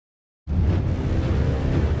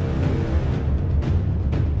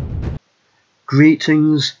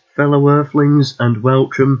Greetings, fellow earthlings, and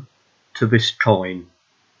welcome to this coin.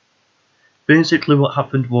 Basically what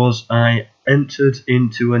happened was I entered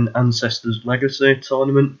into an Ancestors Legacy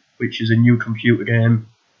tournament, which is a new computer game,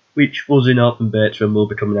 which was in open beta and will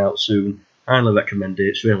be coming out soon. Highly recommend it,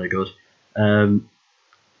 it's really good.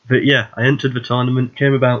 But yeah, I entered the tournament,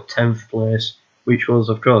 came about 10th place, which was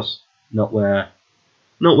of course not where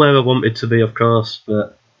I wanted to be, of course,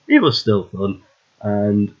 but it was still fun.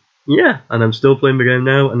 And yeah, and I'm still playing the game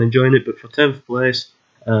now and enjoying it, but for 10th place,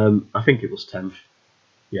 I think it was 10th,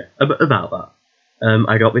 yeah, about that,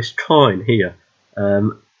 I got this coin here,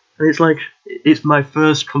 and it's my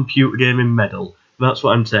first computer gaming medal, that's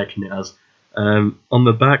what I'm taking it as. On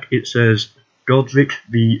the back it says, Godric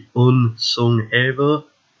the Unsung Hero.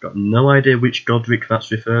 Got no idea which Godric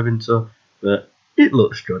that's referring to, but it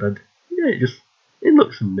looks good, and yeah, it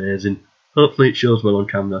looks amazing. Hopefully it shows well on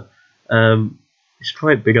camera. It's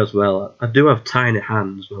quite big as well. I do have tiny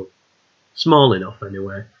hands, well, small enough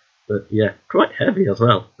anyway. But yeah, quite heavy as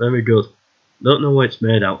well. Very good. Don't know what it's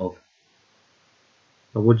made out of.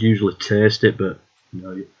 I would usually taste it, but you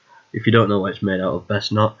know, if you don't know what it's made out of,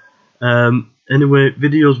 best not. Anyway,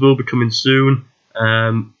 videos will be coming soon.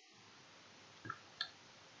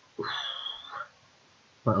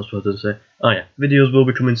 What else was I going to say? Oh yeah, videos will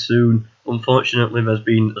be coming soon. Unfortunately, there's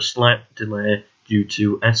been a slight delay due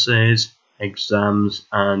to essays, exams,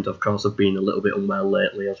 and of course I've been a little bit unwell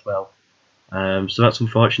lately as well. So that's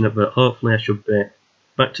unfortunate, but hopefully I should be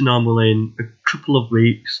back to normal in a couple of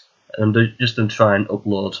weeks, and just try and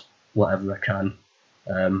upload whatever I can,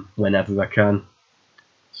 whenever I can.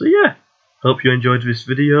 So yeah, hope you enjoyed this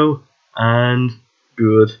video, and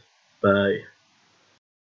goodbye.